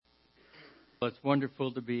Well, it's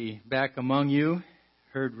wonderful to be back among you.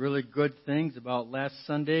 Heard really good things about last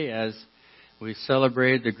Sunday as we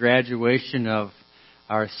celebrated the graduation of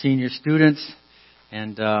our senior students,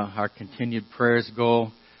 and our continued prayers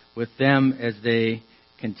go with them as they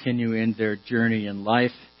continue in their journey in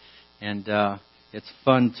life. And it's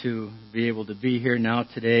fun to be able to be here now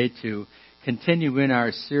today to continue in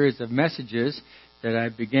our series of messages that I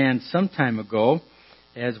began some time ago,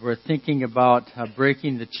 as we're thinking about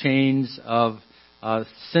breaking the chains of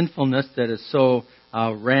sinfulness that is so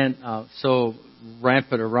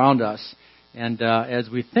rampant around us. And as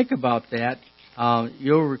we think about that,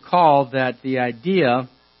 you'll recall that the idea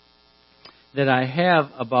that I have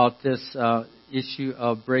about this issue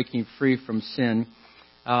of breaking free from sin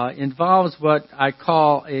involves what I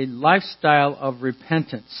call a lifestyle of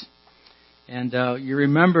repentance. And you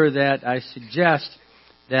remember that I suggest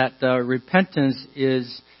that repentance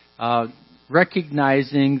is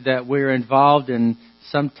recognizing that we're involved in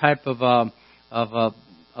some type of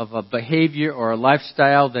a behavior or a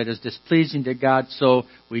lifestyle that is displeasing to God, so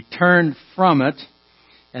we turn from it,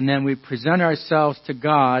 and then we present ourselves to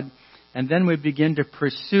God, and then we begin to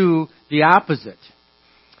pursue the opposite.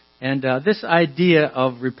 And this idea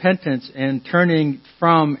of repentance and turning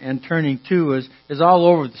from and turning to is all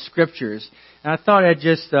over the Scriptures. And I thought I'd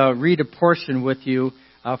just read a portion with you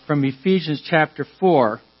from Ephesians chapter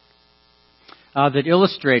 4 that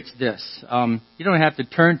illustrates this. You don't have to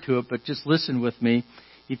turn to it, but just listen with me.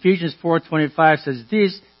 Ephesians 4:25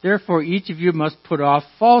 says, Therefore each of you must put off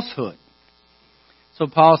falsehood. So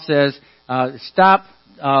Paul says, stop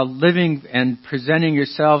living and presenting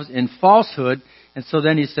yourselves in falsehood. And so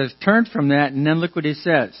then he says, turn from that, and then look what he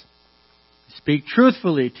says. Speak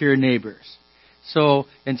truthfully to your neighbors. So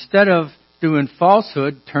instead of doing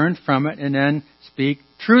falsehood, turn from it and then speak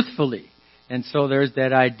truthfully. And so there's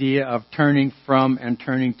that idea of turning from and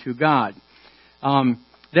turning to God. Then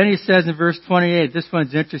he says in verse 28, this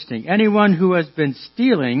one's interesting. Anyone who has been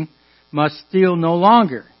stealing must steal no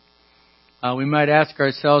longer. We might ask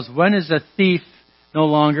ourselves, when is a thief no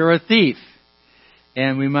longer a thief?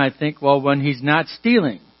 And we might think, well, when he's not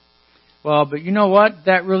stealing. Well, but you know what?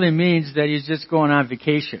 That really means that he's just going on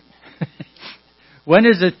vacation. When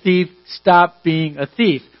does a thief stop being a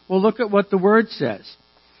thief? Well, look at what the Word says.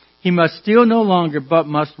 He must steal no longer, but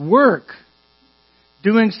must work,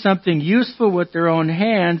 doing something useful with their own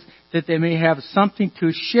hands, that they may have something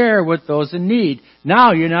to share with those in need.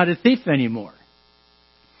 Now you're not a thief anymore.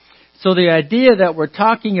 So the idea that we're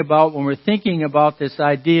talking about when we're thinking about this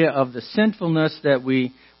idea of the sinfulness that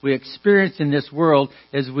we experience in this world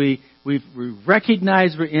is we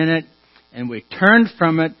recognize we're in it, and we turn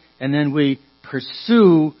from it, and then we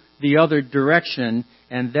pursue the other direction,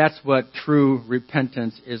 and that's what true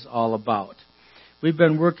repentance is all about. We've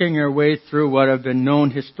been working our way through what have been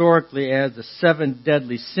known historically as the 7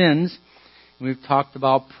 deadly sins. We've talked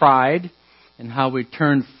about pride and how we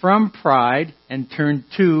turn from pride and turn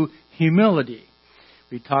to humility.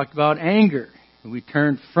 We talked about anger. We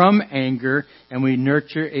turn from anger and we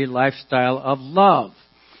nurture a lifestyle of love.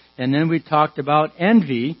 And then we talked about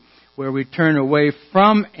envy, where we turn away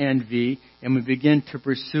from envy and we begin to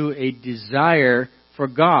pursue a desire for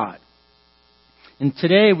God. And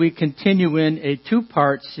today we continue in a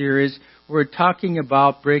 2-part series. We're talking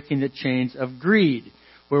about breaking the chains of greed,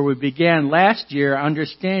 where we began last year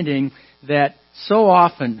understanding that so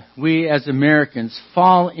often we as Americans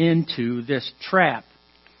fall into this trap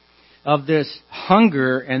of this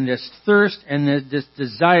hunger and this thirst and this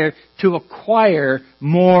desire to acquire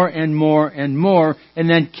more and more and more and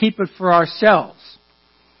then keep it for ourselves.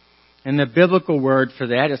 And the biblical word for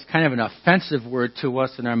that is kind of an offensive word to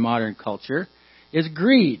us in our modern culture, is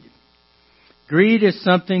greed. Greed is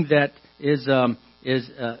something that is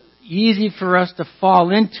easy for us to fall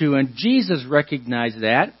into, and Jesus recognized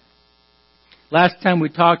that. Last time we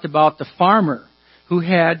talked about the farmer who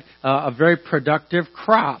had a very productive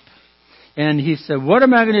crop. And he said, what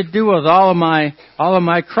am I going to do with all of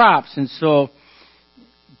my crops? And so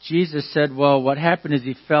Jesus said, well, what happened is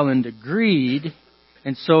he fell into greed.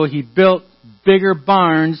 And so he built bigger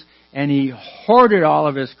barns and he hoarded all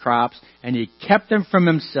of his crops and he kept them from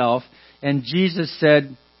himself. And Jesus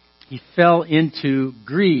said he fell into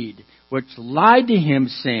greed, which lied to him,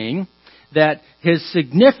 saying that his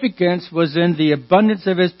significance was in the abundance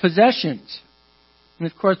of his possessions. And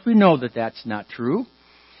of course, we know that that's not true.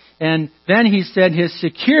 And then he said his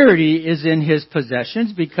security is in his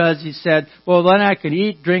possessions, because he said, well, then I can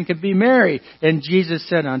eat, drink, and be merry. And Jesus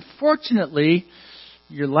said, unfortunately,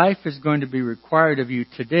 your life is going to be required of you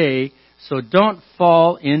today, so don't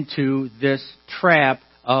fall into this trap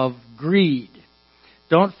of greed.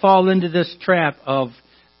 Don't fall into this trap of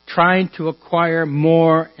trying to acquire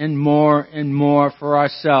more and more and more for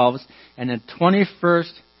ourselves. And in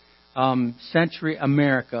 21st century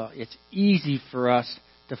America, it's easy for us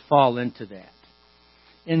to fall into that.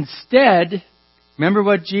 Instead, remember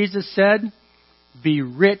what Jesus said? Be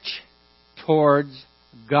rich towards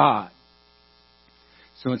God.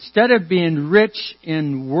 So instead of being rich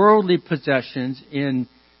in worldly possessions, in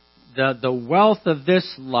the wealth of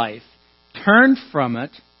this life, turn from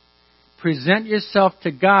it, present yourself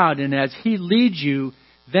to God, and as He leads you,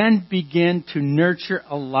 then begin to nurture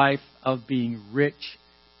a life of being rich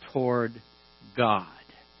toward God.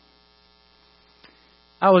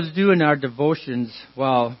 I was doing our devotions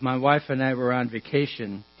while my wife and I were on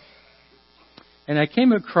vacation, and I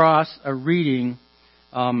came across a reading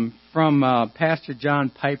from Pastor John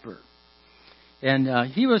Piper.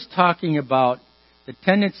 And he was talking about the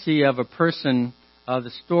tendency of a person,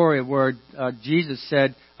 the story where Jesus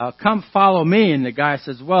said, come follow me. And the guy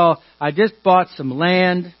says, well, I just bought some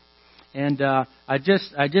land, and I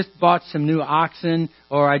just bought some new oxen,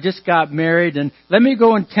 or I just got married, and let me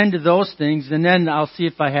go and tend to those things, and then I'll see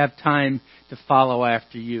if I have time to follow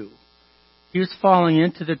after you. He was falling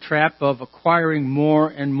into the trap of acquiring more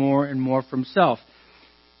and more and more for himself.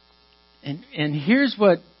 And here's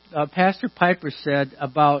what Pastor Piper said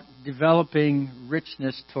about developing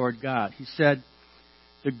richness toward God. He said,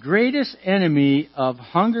 the greatest enemy of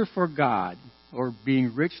hunger for God, or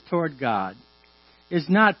being rich toward God, is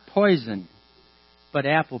not poison, but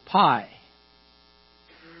apple pie.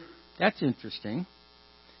 That's interesting.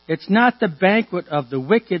 It's not the banquet of the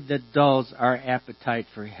wicked that dulls our appetite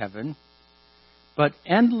for heaven, but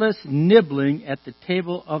endless nibbling at the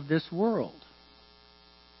table of this world.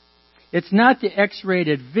 It's not the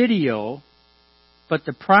X-rated video, but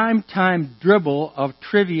the prime-time dribble of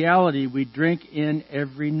triviality we drink in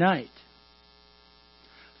every night.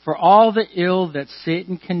 For all the ill that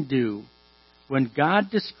Satan can do, when God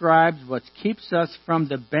describes what keeps us from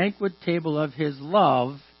the banquet table of His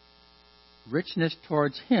love, richness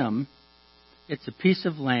towards Him, it's a piece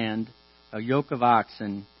of land, a yoke of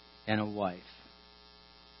oxen, and a wife.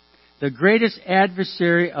 The greatest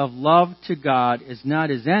adversary of love to God is not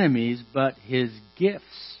His enemies, but His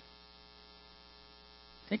gifts.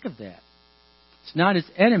 Think of that. It's not His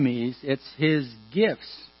enemies, it's His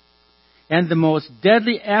gifts. And the most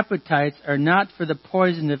deadly appetites are not for the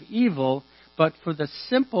poison of evil, but for the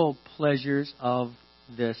simple pleasures of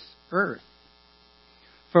this earth.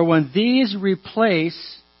 For when these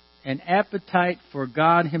replace an appetite for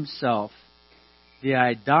God Himself, the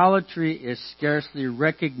idolatry is scarcely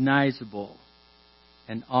recognizable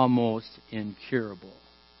and almost incurable.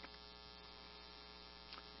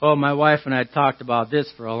 Well, my wife and I talked about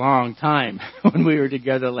this for a long time when we were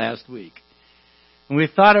together last week. And we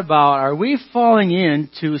thought about, are we falling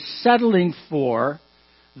into settling for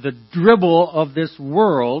the dribble of this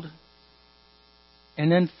world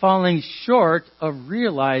and then falling short of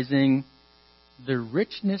realizing the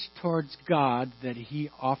richness towards God that He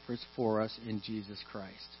offers for us in Jesus Christ?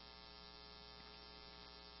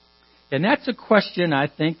 And that's a question, I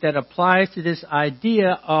think, that applies to this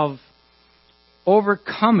idea of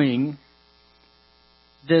overcoming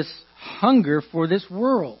this hunger for this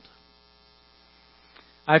world.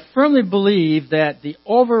 I firmly believe that the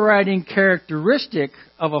overriding characteristic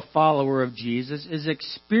of a follower of Jesus is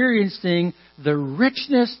experiencing the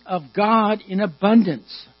richness of God in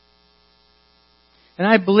abundance. And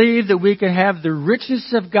I believe that we can have the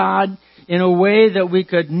richness of God in a way that we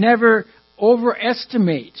could never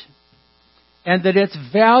overestimate, and that its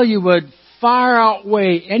value would far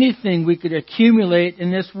outweigh anything we could accumulate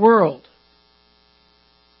in this world.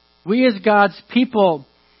 We as God's people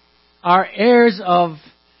are heirs of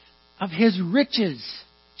His riches.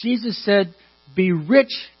 Jesus said, be rich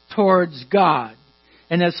towards God.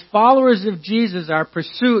 And as followers of Jesus, our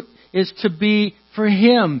pursuit is to be for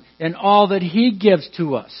Him and all that He gives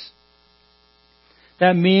to us.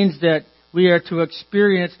 That means that we are to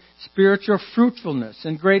experience spiritual fruitfulness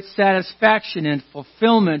and great satisfaction and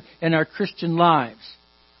fulfillment in our Christian lives.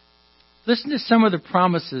 Listen to some of the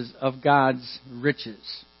promises of God's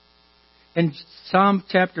riches. In Psalm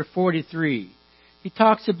chapter 43, He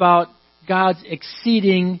talks about God's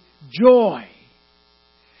exceeding joy.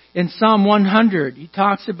 In Psalm 100, He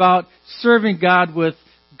talks about serving God with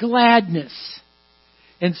gladness.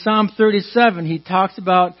 In Psalm 37, He talks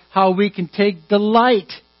about how we can take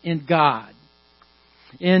delight in God.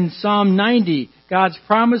 In Psalm 90, God's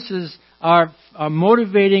promises are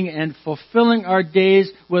motivating and fulfilling our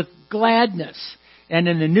days with gladness. And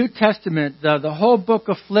in the New Testament, the whole book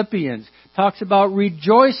of Philippians talks about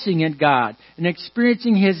rejoicing in God and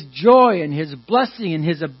experiencing His joy and His blessing and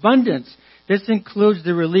His abundance This includes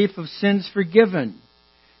the relief of sins forgiven,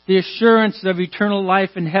 the assurance of eternal life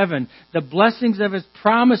in heaven, the blessings of His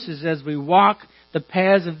promises as we walk the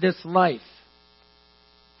paths of this life.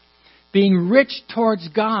 Being rich towards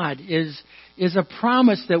God is a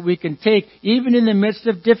promise that we can take even in the midst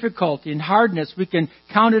of difficulty and hardness. We can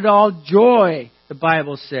count it all joy, the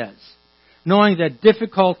Bible says, knowing that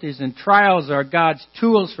difficulties and trials are God's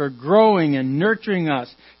tools for growing and nurturing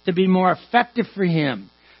us to be more effective for Him,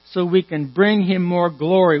 so we can bring Him more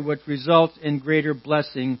glory, which results in greater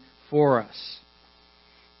blessing for us.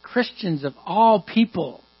 Christians of all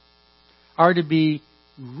people are to be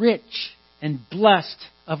rich and blessed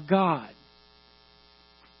of God.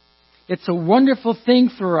 It's a wonderful thing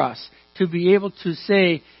for us to be able to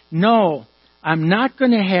say, no, I'm not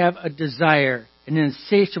going to have a desire, an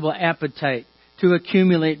insatiable appetite to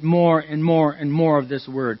accumulate more and more and more of this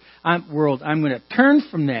world. I'm going to turn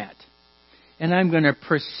from that, and I'm going to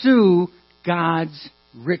pursue God's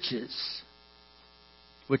riches,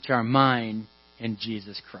 which are mine in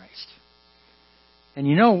Jesus Christ. And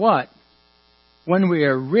you know what? When we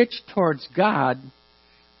are rich towards God,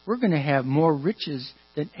 we're going to have more riches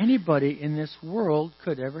than anybody in this world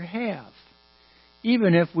could ever have.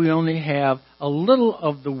 Even if we only have a little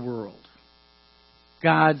of the world,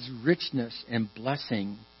 God's richness and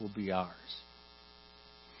blessing will be ours.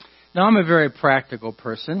 Now, I'm a very practical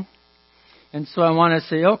person, and so I want to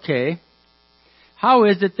say, okay, how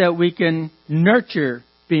is it that we can nurture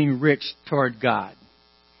being rich toward God?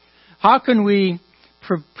 How can we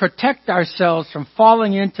protect ourselves from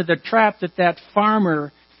falling into the trap that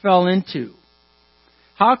farmer fell into?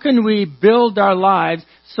 How can we build our lives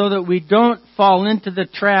so that we don't fall into the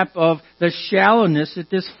trap of the shallowness that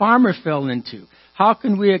this farmer fell into? How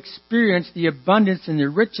can we experience the abundance and the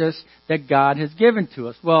riches that God has given to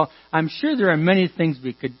us? Well, I'm sure there are many things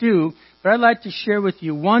we could do, but I'd like to share with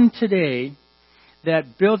you one today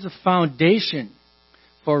that builds a foundation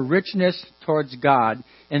for richness towards God,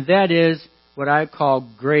 and that is what I call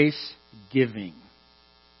grace giving.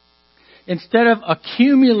 Instead of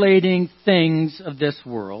accumulating things of this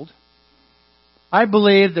world, I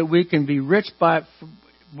believe that we can be rich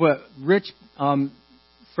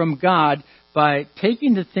from God by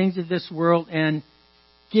taking the things of this world and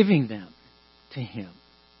giving them to Him.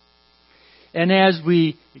 And as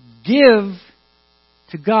we give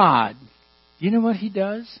to God, you know what He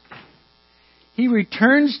does? He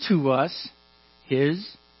returns to us His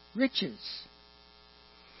riches.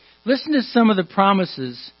 Listen to some of the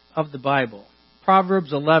promises of the Bible.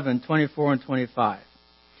 Proverbs 11:24 and 25.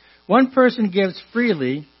 One person gives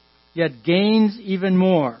freely, yet gains even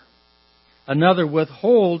more. Another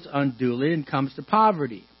withholds unduly and comes to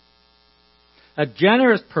poverty. A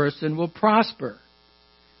generous person will prosper.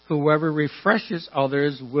 Whoever refreshes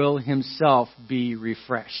others will himself be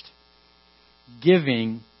refreshed.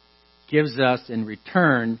 Giving gives us in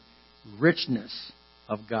return richness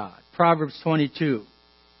of God. Proverbs 22.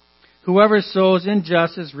 Whoever sows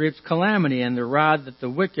injustice reaps calamity, and the rod that the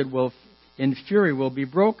wicked will in fury will be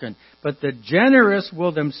broken. But the generous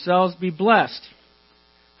will themselves be blessed,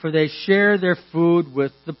 for they share their food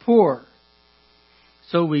with the poor.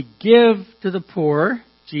 So we give to the poor,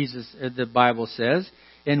 the Bible says,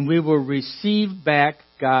 and we will receive back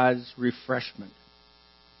God's refreshment.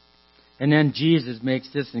 And then Jesus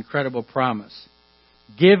makes this incredible promise.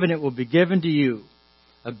 Give and it will be given to you.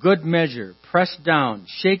 A good measure, pressed down,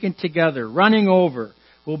 shaken together, running over,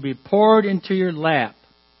 will be poured into your lap.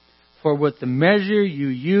 For with the measure you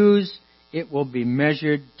use, it will be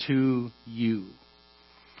measured to you.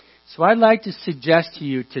 So I'd like to suggest to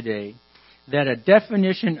you today that a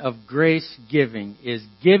definition of grace giving is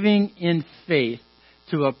giving in faith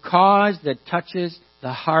to a cause that touches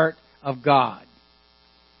the heart of God.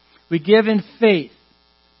 We give in faith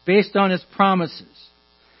based on His promises.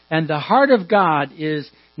 And the heart of God is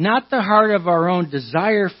not the heart of our own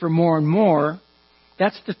desire for more and more.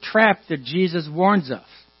 That's the trap that Jesus warns of.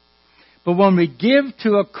 But when we give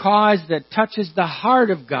to a cause that touches the heart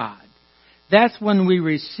of God, that's when we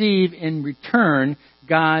receive in return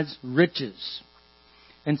God's riches.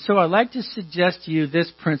 And so I'd like to suggest to you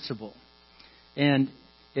this principle. And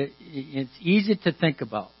it's easy to think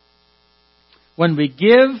about. When we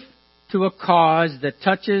give to a cause that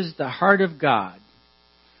touches the heart of God,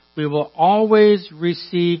 we will always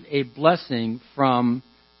receive a blessing from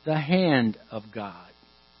the hand of God.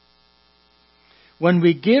 When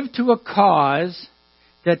we give to a cause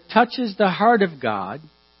that touches the heart of God,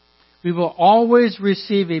 we will always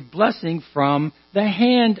receive a blessing from the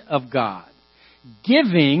hand of God.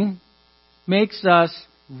 Giving makes us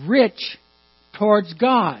rich towards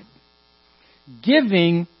God.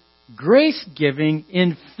 Giving, grace giving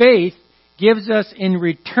in faith, gives us in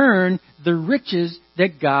return the riches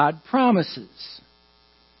that God promises.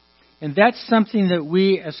 And that's something that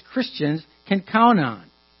we as Christians can count on.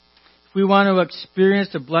 If we want to experience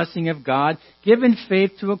the blessing of God, give in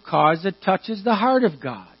faith to a cause that touches the heart of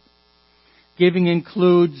God. Giving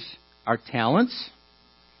includes our talents.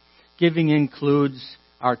 Giving includes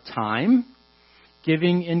our time.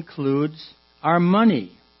 Giving includes our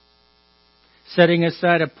money. Setting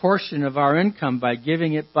aside a portion of our income by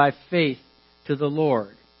giving it by faith to the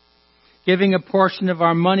Lord. Giving a portion of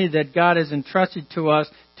our money that God has entrusted to us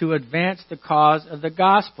to advance the cause of the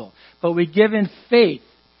gospel. But we give in faith.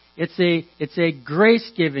 It's a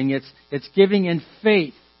grace giving. It's giving in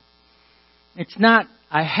faith. It's not,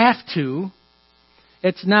 I have to.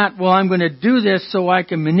 It's not, well, I'm going to do this so I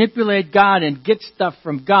can manipulate God and get stuff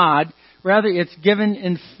from God. Rather, it's given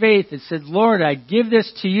in faith. It says, Lord, I give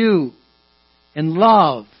this to you in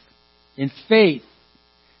love, in faith,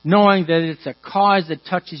 knowing that it's a cause that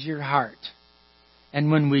touches your heart.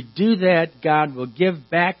 And when we do that, God will give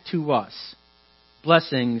back to us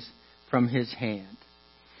blessings from His hand.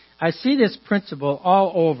 I see this principle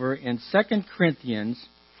all over in 2 Corinthians,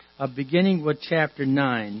 beginning with chapter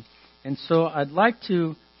 9. And so I'd like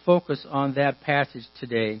to focus on that passage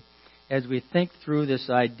today as we think through this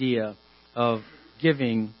idea of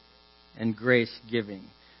giving and grace giving.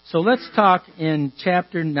 So let's talk in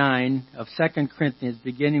chapter 9 of 2 Corinthians,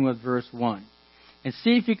 beginning with verse 1, and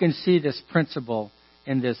see if you can see this principle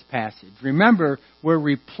in this passage. Remember, we're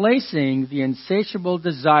replacing the insatiable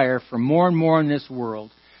desire for more and more in this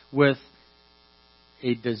world with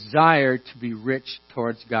a desire to be rich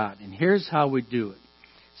towards God. And here's how we do it.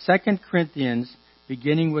 2 Corinthians,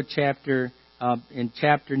 beginning with chapter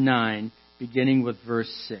 9, beginning with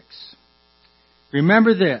verse 6.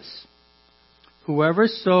 Remember this. Whoever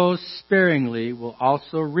sows sparingly will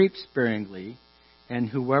also reap sparingly, and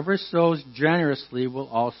whoever sows generously will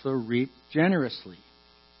also reap generously.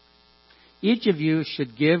 Each of you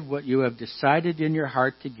should give what you have decided in your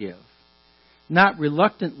heart to give, not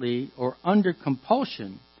reluctantly or under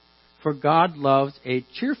compulsion, for God loves a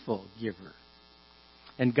cheerful giver.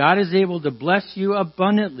 And God is able to bless you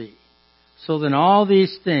abundantly, so that in all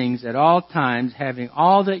these things, at all times, having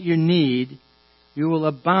all that you need, you will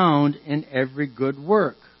abound in every good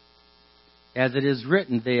work. As it is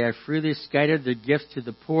written, they have freely scattered their gifts to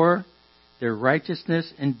the poor, their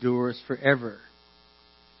righteousness endures forever.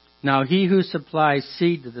 Now he who supplies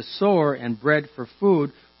seed to the sower and bread for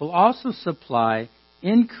food will also supply,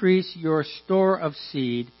 increase your store of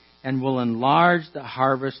seed, and will enlarge the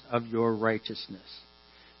harvest of your righteousness.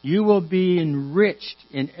 You will be enriched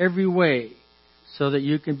in every way, so that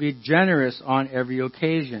you can be generous on every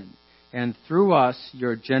occasion. And through us,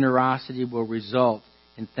 your generosity will result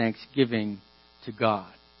in thanksgiving to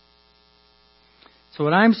God. So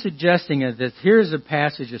what I'm suggesting is that here's a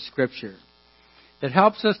passage of Scripture that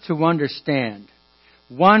helps us to understand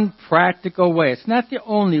one practical way. It's not the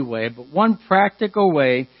only way, but one practical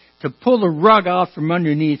way to pull the rug out from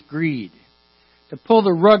underneath greed. To pull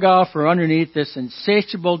the rug out from underneath this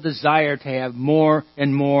insatiable desire to have more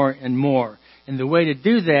and more and more. And the way to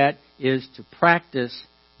do that is to practice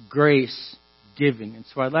grace giving. And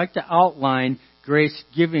so I'd like to outline grace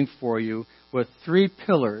giving for you with 3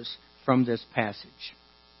 pillars from this passage.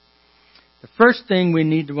 The first thing we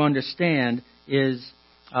need to understand is,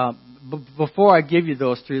 before I give you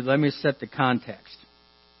those 3, let me set the context.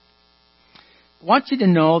 I want you to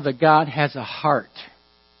know that God has a heart.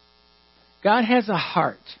 God has a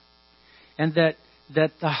heart. And that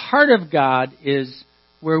the heart of God is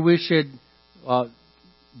where we should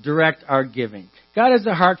direct our giving. God has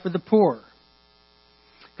a heart for the poor.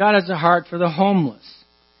 God has a heart for the homeless.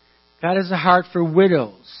 God has a heart for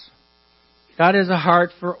widows. God has a heart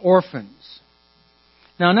for orphans.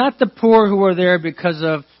 Now, not the poor who are there because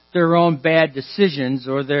of their own bad decisions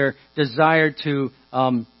or their desire to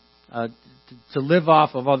live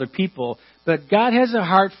off of other people, but God has a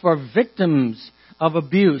heart for victims of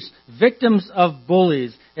abuse, victims of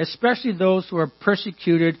bullies, especially those who are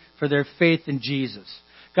persecuted for their faith in Jesus.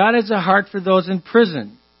 God has a heart for those in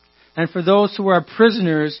prison and for those who are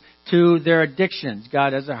prisoners to their addictions.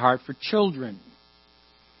 God has a heart for children,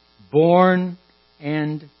 born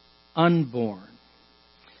and unborn.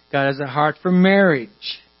 God has a heart for marriage.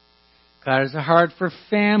 God has a heart for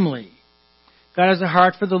family. God has a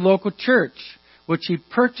heart for the local church, which He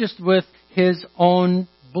purchased with His own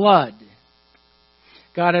blood.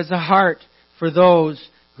 God has a heart for those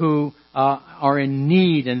who are in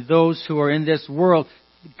need and those who are in this world.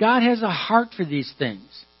 God has a heart for these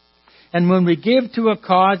things. And when we give to a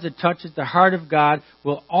cause that touches the heart of God,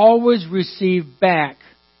 we'll always receive back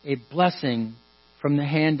a blessing from the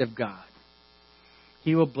hand of God.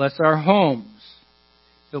 He will bless our homes.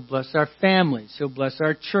 He'll bless our families. He'll bless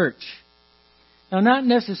our church. Now, not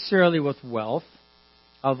necessarily with wealth,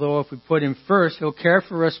 although if we put Him first, He'll care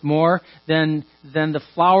for us more than the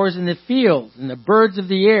flowers in the fields and the birds of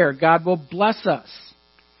the air. God will bless us.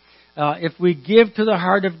 If we give to the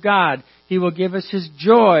heart of God, He will give us His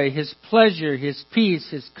joy, His pleasure, His peace,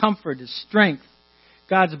 His comfort, His strength.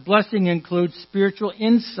 God's blessing includes spiritual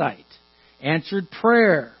insight, answered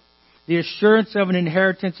prayer, the assurance of an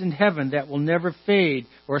inheritance in heaven that will never fade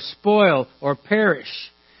or spoil or perish,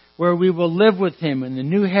 where we will live with Him in the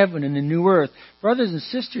new heaven and the new earth. Brothers and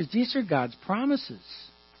sisters, these are God's promises.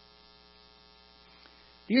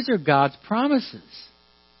 These are God's promises.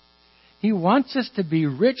 He wants us to be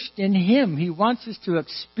rich in Him. He wants us to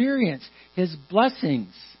experience His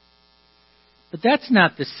blessings. But that's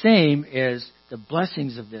not the same as the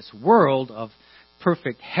blessings of this world of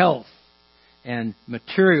perfect health and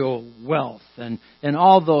material wealth and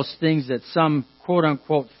all those things that some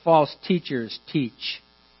quote-unquote false teachers teach.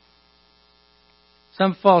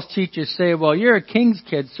 Some false teachers say, well, you're a king's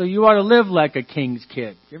kid, so you ought to live like a king's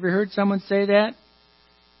kid. You ever heard someone say that?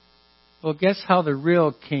 Well, guess how the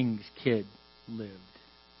real king's kid lived?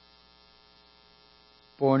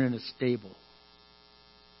 Born in a stable.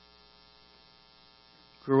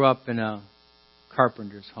 Grew up in a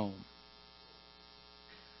carpenter's home.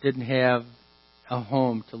 Didn't have a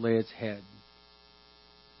home to lay its head.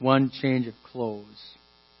 One change of clothes.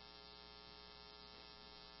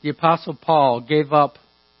 The Apostle Paul gave up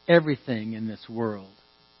everything in this world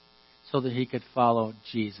so that he could follow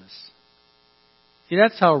Jesus. See,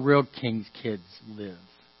 that's how real king's kids live.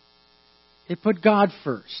 They put God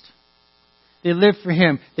first. They live for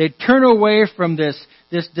Him. They turn away from this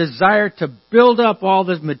desire to build up all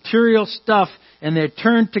this material stuff, and they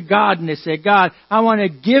turn to God and they say, God, I want to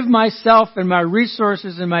give myself and my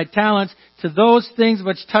resources and my talents to those things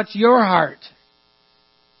which touch your heart.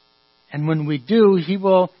 And when we do, He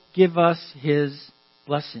will give us His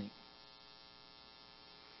blessing.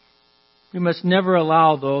 We must never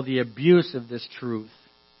allow, though, the abuse of this truth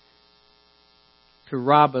to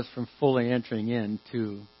rob us from fully entering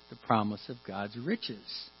into the promise of God's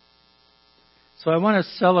riches. So I want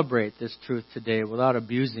to celebrate this truth today without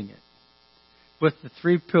abusing it, with the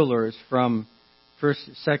three pillars from 2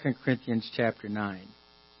 Corinthians chapter 9.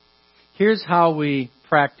 Here's how we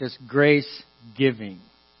practice grace giving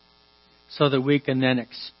so that we can then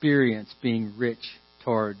experience being rich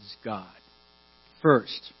towards God.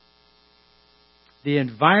 First, the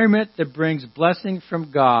environment that brings blessing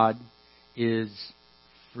from God is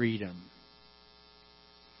freedom.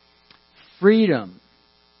 Freedom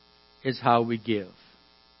is how we give.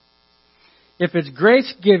 If it's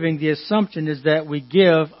grace giving, the assumption is that we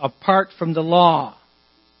give apart from the law.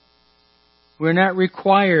 We're not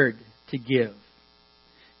required to give.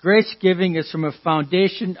 Grace giving is from a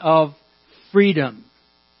foundation of freedom.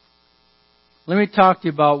 Let me talk to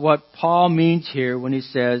you about what Paul means here when he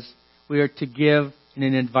says we are to give in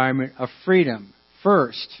an environment of freedom.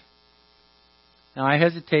 First, now I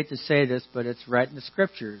hesitate to say this, but it's right in the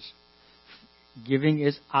Scriptures. Giving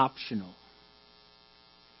is optional.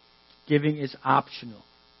 Giving is optional.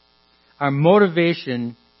 Our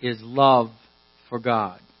motivation is love for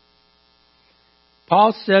God.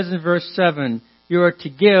 Paul says in verse 7, you are to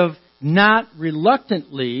give not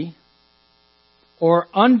reluctantly or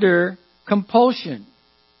under compulsion.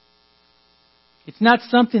 It's not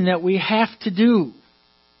something that we have to do.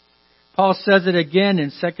 Paul says it again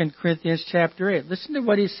in 2 Corinthians chapter 8. Listen to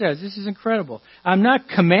what he says. This is incredible. I'm not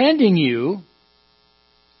commanding you.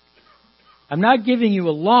 I'm not giving you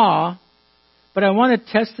a law, but I want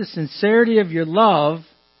to test the sincerity of your love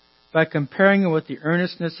by comparing it with the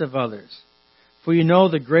earnestness of others. For you know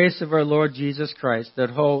the grace of our Lord Jesus Christ, that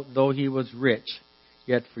though He was rich,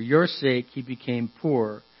 yet for your sake He became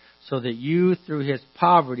poor, so that you through His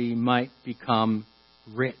poverty might become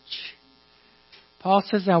rich. Paul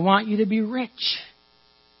says, I want you to be rich.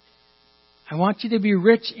 I want you to be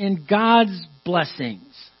rich in God's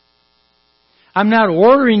blessings. I'm not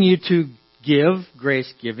ordering you to give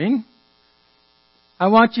grace giving. I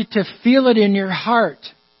want you to feel it in your heart.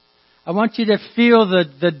 I want you to feel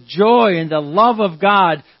the joy and the love of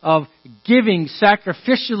God of giving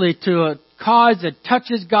sacrificially to a cause that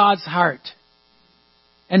touches God's heart.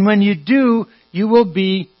 And when you do, you will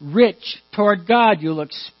be rich toward God. You'll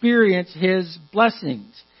experience His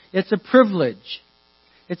blessings. It's a privilege.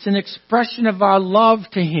 It's an expression of our love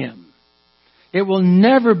to Him. It will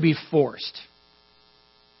never be forced.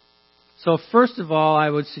 So first of all, I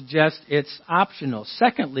would suggest it's optional.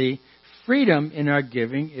 Secondly, freedom in our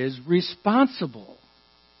giving is responsible.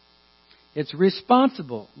 It's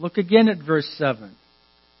responsible. Look again at verse 7.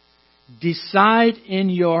 decide in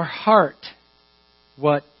your heart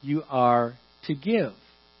what you are to give.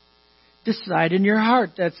 Decide in your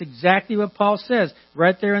heart. That's exactly what Paul says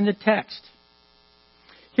right there in the text.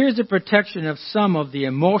 Here's the protection of some of the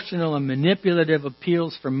emotional and manipulative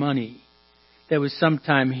appeals for money that we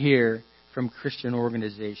sometimes hear from Christian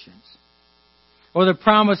organizations. Or the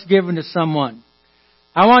promise given to someone.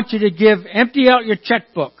 I want you to empty out your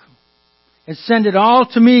checkbook and send it all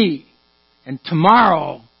to me. And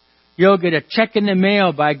tomorrow you'll get a check in the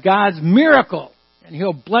mail by God's miracle. And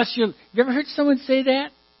He'll bless you. Have you ever heard someone say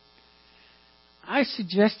that? I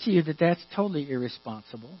suggest to you that that's totally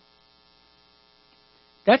irresponsible.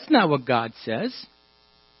 That's not what God says.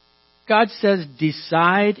 God says,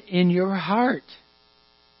 decide in your heart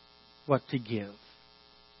what to give,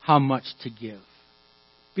 how much to give.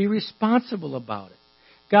 Be responsible about it.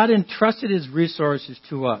 God entrusted His resources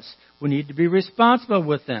to us. We need to be responsible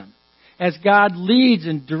with them. As God leads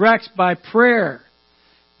and directs by prayer.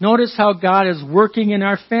 Notice how God is working in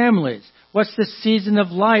our families. What's the season of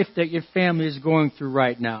life that your family is going through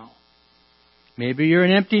right now? Maybe you're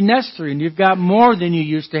an empty nester and you've got more than you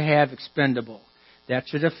used to have expendable. That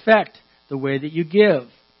should affect the way that you give.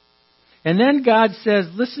 And then God says,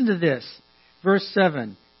 listen to this, verse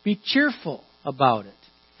 7, be cheerful about it.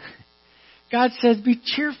 God says, be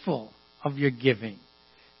cheerful of your giving.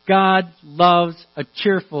 God loves a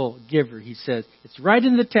cheerful giver, He says. It's right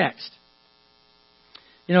in the text.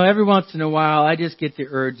 You know, every once in a while, I just get the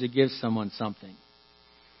urge to give someone something.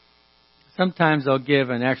 Sometimes I'll give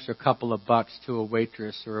an extra couple of bucks to a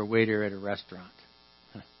waitress or a waiter at a restaurant.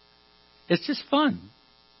 It's just fun.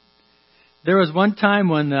 There was one time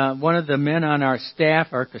when one of the men on our staff,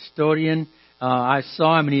 our custodian, I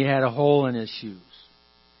saw him and he had a hole in his shoes.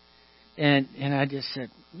 And I just said,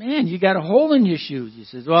 man, you got a hole in your shoes. He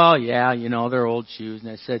says, well, yeah, you know, they're old shoes.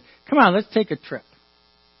 And I said, come on, let's take a trip.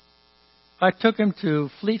 I took him to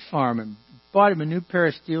Fleet Farm and bought him a new pair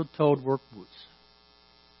of steel-toed work boots.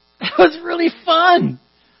 That was really fun.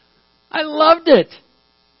 I loved it.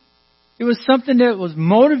 It was something that was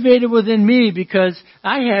motivated within me because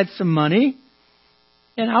I had some money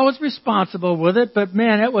and I was responsible with it. But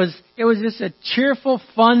man, it was just a cheerful,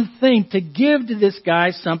 fun thing to give to this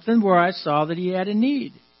guy something where I saw that he had a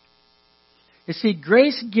need. You see,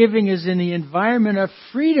 grace giving is in the environment of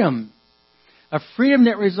freedom. A freedom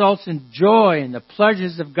that results in joy and the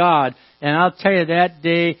pleasures of God. And I'll tell you, that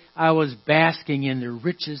day I was basking in the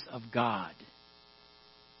riches of God.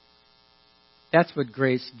 That's what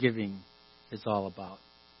grace giving is all about.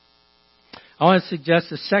 I want to suggest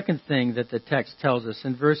the second thing that the text tells us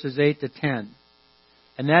in verses 8 to 10.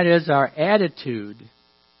 And that is our attitude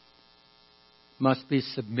must be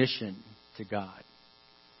submission to God.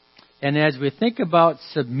 And as we think about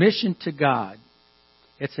submission to God,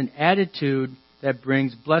 it's an attitude that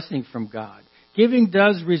brings blessing from God. Giving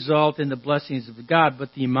does result in the blessings of God, but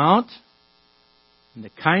the amount and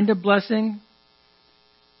the kind of blessing,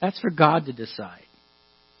 that's for God to decide.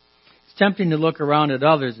 It's tempting to look around at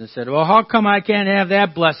others and say, well, how come I can't have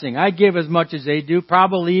that blessing? I give as much as they do,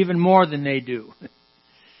 probably even more than they do.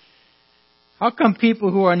 How come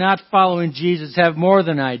people who are not following Jesus have more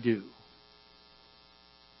than I do?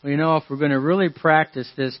 Well, you know, if we're going to really practice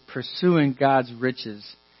this pursuing God's riches,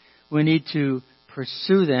 we need to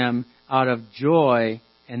pursue them out of joy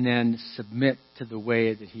and then submit to the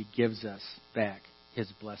way that He gives us back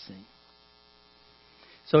His blessing.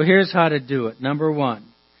 So here's how to do it. Number 1,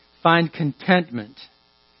 find contentment,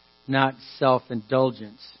 not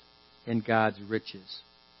self-indulgence in God's riches.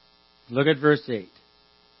 Look at verse 8.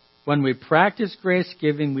 When we practice grace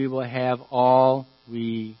giving, we will have all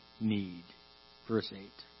we need. Verse 8.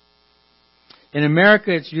 In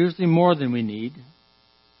America, it's usually more than we need.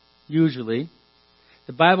 Usually.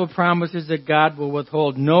 The Bible promises that God will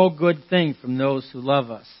withhold no good thing from those who love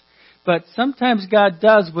us. But sometimes God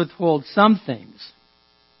does withhold some things.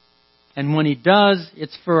 And when He does,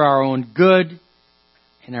 it's for our own good,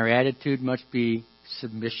 and our attitude must be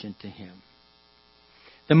submission to Him.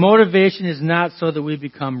 The motivation is not so that we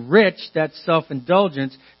become rich, that's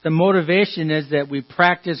self-indulgence. The motivation is that we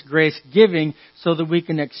practice grace giving so that we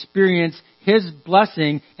can experience His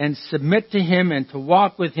blessing and submit to Him and to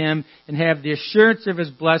walk with Him and have the assurance of His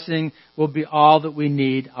blessing will be all that we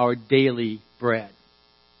need, our daily bread.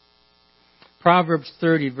 Proverbs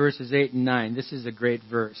 30 verses 8 and 9. This is a great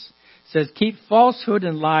verse. It says, keep falsehood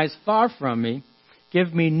and lies far from me.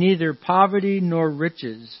 Give me neither poverty nor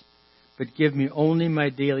riches, but give me only my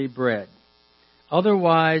daily bread.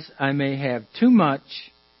 Otherwise I may have too much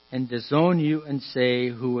and disown you and say,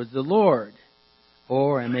 who is the Lord?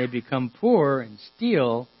 Or I may become poor and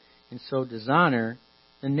steal and so dishonor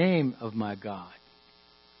the name of my God.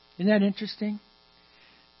 Isn't that interesting?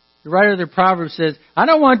 The writer of the Proverbs says, I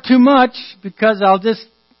don't want too much because I'll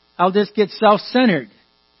just get self-centered.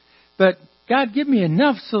 But God, give me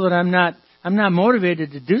enough so that I'm not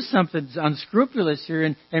motivated to do something unscrupulous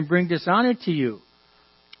here and bring dishonor to you.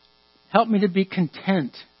 Help me to be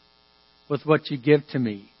content with what you give to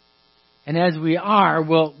me. And as we are,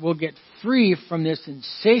 we'll get free from this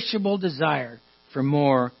insatiable desire for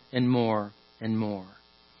more and more and more.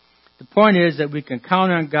 The point is that we can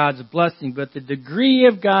count on God's blessing, but the degree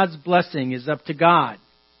of God's blessing is up to God.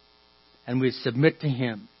 And we submit to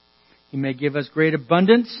Him. He may give us great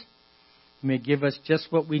abundance. He may give us just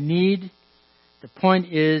what we need. The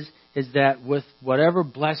point is that with whatever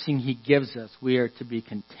blessing He gives us, we are to be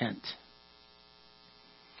content.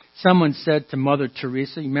 Someone said to Mother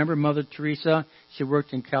Teresa, you remember Mother Teresa? She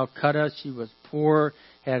worked in Calcutta. She was poor,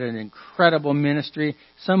 had an incredible ministry.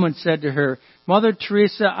 Someone said to her, Mother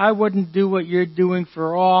Teresa, I wouldn't do what you're doing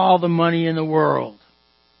for all the money in the world.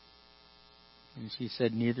 And she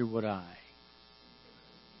said, neither would I.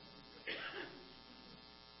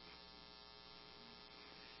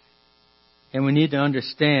 And we need to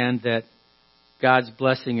understand that God's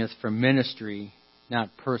blessing is for ministry, not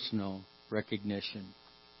personal recognition.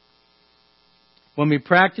 When we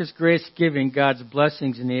practice grace giving, God's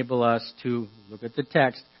blessings enable us to, look at the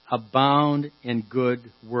text, abound in good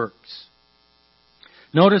works.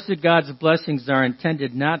 Notice that God's blessings are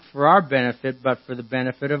intended not for our benefit, but for the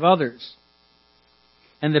benefit of others.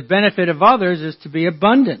 And the benefit of others is to be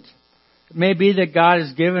abundant. It may be that God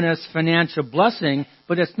has given us financial blessing,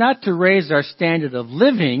 but it's not to raise our standard of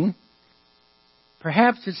living.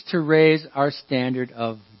 Perhaps it's to raise our standard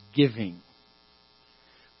of giving.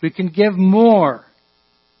 We can give more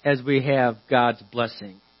as we have God's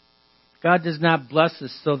blessing. God does not bless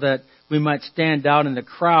us so that we might stand out in the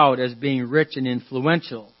crowd as being rich and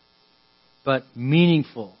influential, but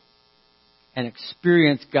meaningful and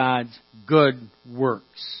experience God's good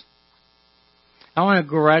works. I want to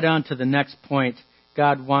go right on to the next point.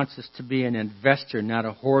 God wants us to be an investor, not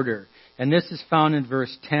a hoarder. And this is found in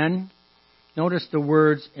verse 10. Notice the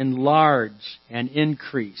words enlarge and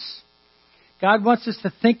increase. God wants us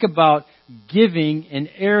to think about giving in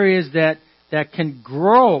areas that can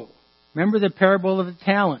grow. Remember the parable of the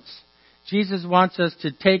talents. Jesus wants us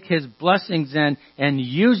to take His blessings and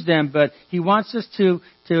use them, but He wants us to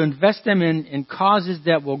invest them in causes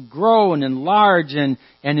that will grow and enlarge and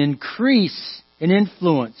increase in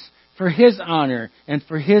influence for His honor and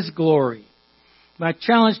for His glory. My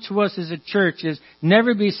challenge to us as a church is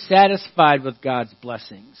never be satisfied with God's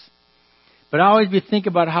blessings, but always think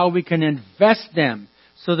about how we can invest them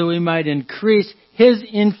so that we might increase His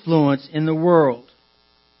influence in the world.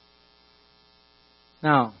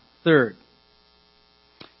 Now, third,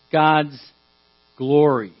 God's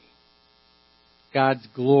glory. God's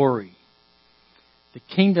glory. The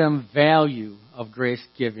kingdom value of grace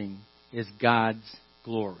giving is God's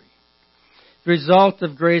glory. The result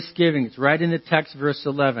of grace giving, it's right in the text, verse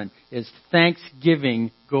 11, is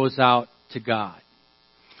thanksgiving goes out to God.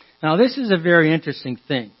 Now, this is a very interesting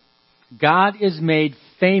thing. God is made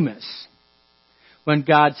famous when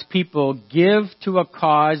God's people give to a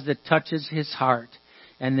cause that touches His heart,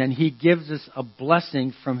 and then He gives us a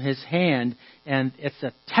blessing from His hand, and it's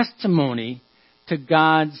a testimony to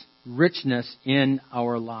God's richness in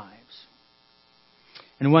our lives.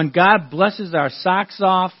 And when God blesses our socks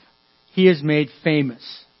off, He is made famous.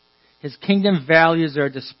 His kingdom values are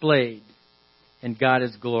displayed, and God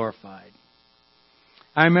is glorified.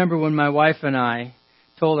 I remember when my wife and I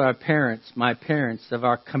told my parents, of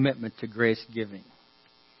our commitment to grace giving.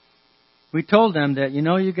 We told them that,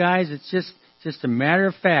 you guys, it's just a matter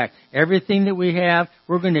of fact. Everything that we have,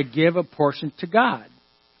 we're going to give a portion to God.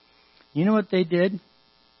 You know what they did?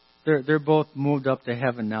 They're both moved up to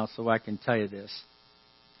heaven now, so I can tell you this.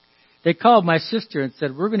 They called my sister and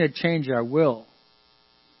said, we're going to change our will.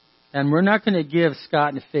 And we're not going to give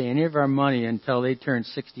Scott and Faye any of our money until they turn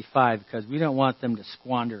 65 because we don't want them to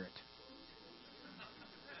squander it.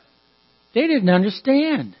 They didn't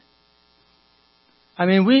understand. I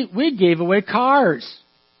mean, we gave away cars.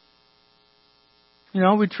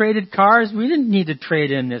 We traded cars. We didn't need to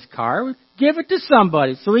trade in this car. Give it to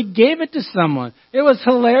somebody. So we gave it to someone. It was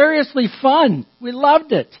hilariously fun. We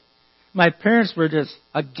loved it. My parents were just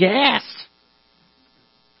aghast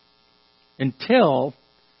until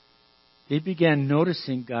they began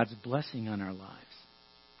noticing God's blessing on our lives.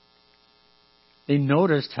 They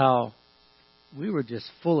noticed how we were just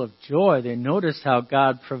full of joy. They noticed how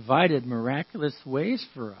God provided miraculous ways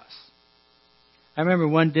for us. I remember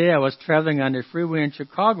one day I was traveling on the freeway in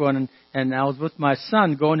Chicago, and I was with my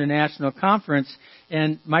son going to national conference,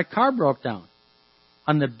 and my car broke down.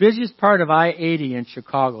 on the busiest part of I-80 in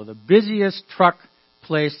Chicago, the busiest truck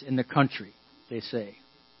place in the country, they say.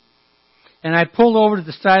 And I pulled over to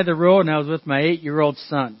the side of the road, and I was with my 8-year-old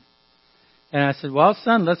son. And I said, well,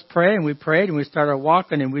 son, let's pray. And we prayed, and we started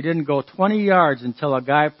walking, and we didn't go 20 yards until a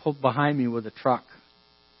guy pulled behind me with a truck.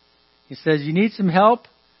 He says, you need some help?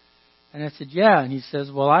 And I said, yeah. And he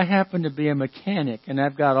says, well, I happen to be a mechanic, and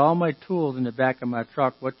I've got all my tools in the back of my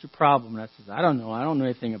truck. What's your problem? And I said, I don't know. I don't know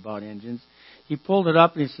anything about engines. He pulled it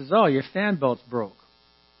up, and he says, oh, your fan belt's broke.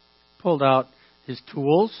 Pulled out his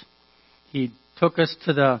tools. He took us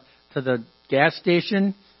to the gas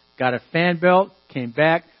station, got a fan belt, came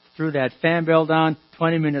back, threw that fan belt on.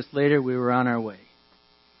 20 minutes later, we were on our way.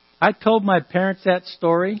 I told my parents that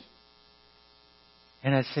story,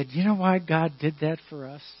 and I said, you know why God did that for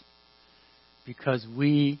us? Because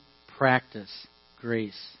we practice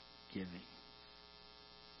grace giving.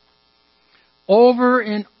 Over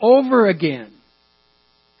and over again,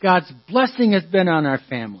 God's blessing has been on our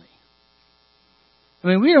family. I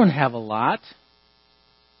mean, we don't have a lot.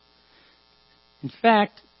 In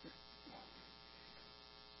fact,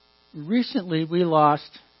 recently we lost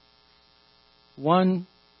 40%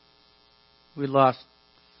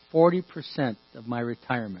 of my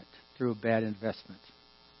retirement through a bad investment.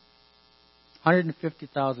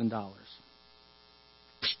 $150,000.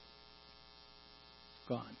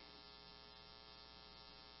 Gone.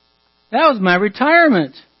 That was my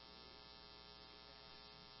retirement.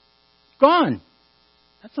 Gone.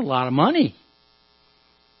 That's a lot of money.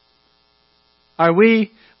 Are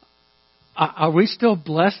we still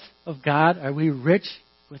blessed of God? Are we rich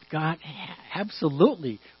with God?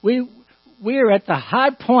 Absolutely. We are at the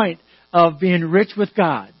high point of being rich with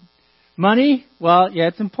God. Money, well, yeah,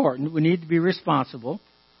 it's important. We need to be responsible.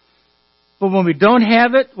 But when we don't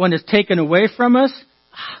have it, when it's taken away from us,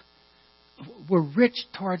 we're rich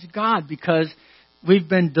towards God because we've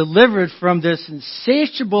been delivered from this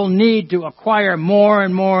insatiable need to acquire more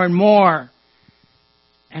and more and more.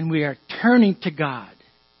 And we are turning to God.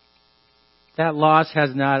 That loss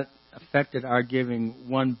has not affected our giving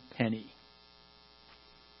one penny.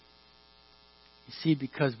 You see,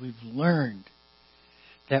 because we've learned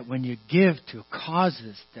that when you give to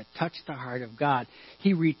causes that touch the heart of God,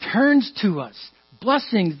 He returns to us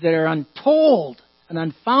blessings that are untold and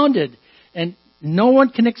unfounded, and no one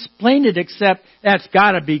can explain it except that's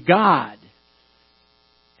got to be God.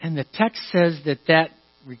 And the text says that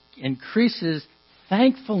increases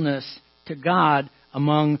thankfulness to God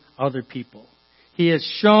among other people. He is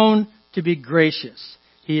shown to be gracious.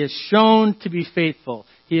 He is shown to be faithful.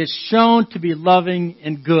 He is shown to be loving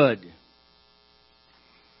and good.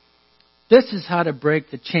 This is how to break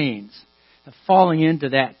the chains of falling into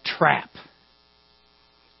that trap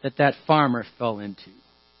that farmer fell into.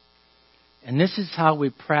 And this is how we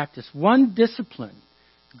practice one discipline,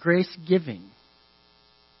 grace giving,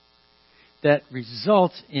 that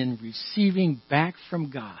results in receiving back from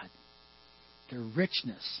God the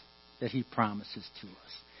richness that He promises to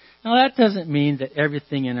us. Now, that doesn't mean that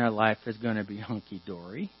everything in our life is going to be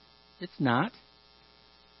hunky-dory. It's not.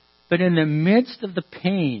 But in the midst of the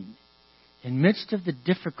pain, in the midst of the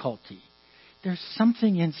difficulty, there's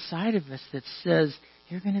something inside of us that says,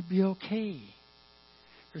 you're going to be okay.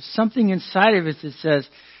 There's something inside of us that says,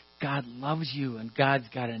 God loves you and God's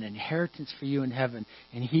got an inheritance for you in heaven.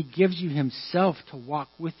 And He gives you Himself to walk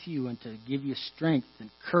with you and to give you strength and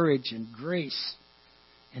courage and grace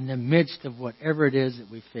in the midst of whatever it is that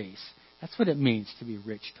we face. That's what it means to be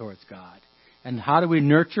rich towards God. And how do we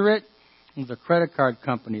nurture it? Well, the credit card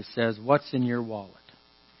company says, what's in your wallet?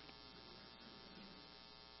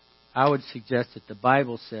 I would suggest that the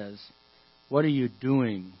Bible says, what are you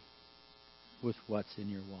doing with what's in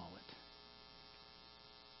your wallet?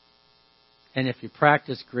 And if you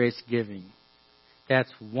practice grace giving,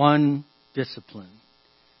 that's one discipline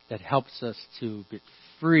that helps us to get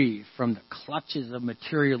free from the clutches of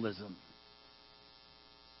materialism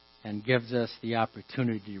and gives us the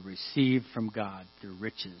opportunity to receive from God the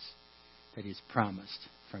riches that He's promised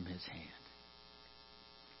from His hand.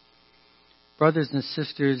 Brothers and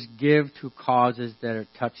sisters, give to causes that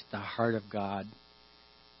touch the heart of God.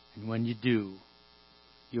 And when you do,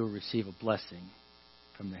 you'll receive a blessing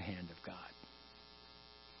from the hand of God.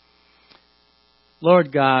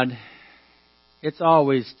 Lord God, it's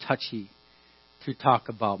always touchy to talk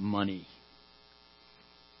about money.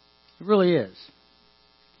 It really is.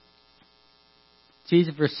 It's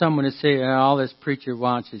easy for someone to say, all this preacher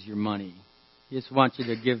wants is your money. He just wants you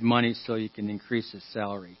to give money so you can increase his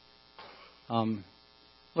salary.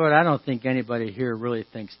 Lord, I don't think anybody here really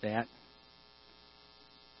thinks that.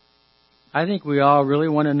 I think we all really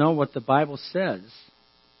want to know what the Bible says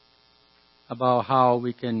about how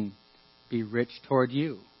we can be rich toward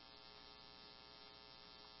you.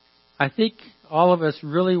 I think all of us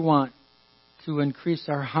really want to increase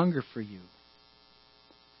our hunger for you.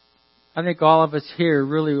 I think all of us here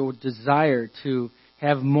really would desire to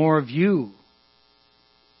have more of you.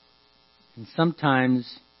 And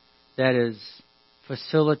sometimes that is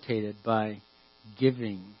facilitated by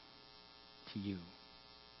giving to you.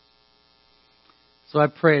 So I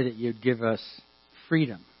pray that you'd give us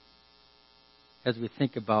freedom as we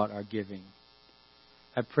think about our giving.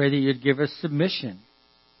 I pray that you'd give us submission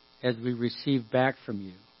as we receive back from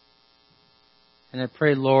you. And I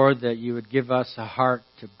pray, Lord, that you would give us a heart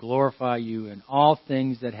to glorify you in all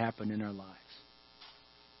things that happen in our lives,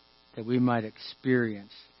 that we might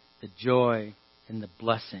experience the joy and the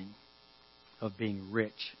blessing of being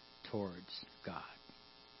rich towards God.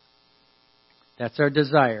 That's our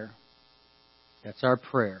desire. That's our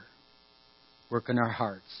prayer. Work in our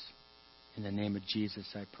hearts. In the name of Jesus,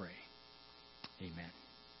 I pray. Amen.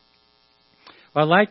 Well, I'd like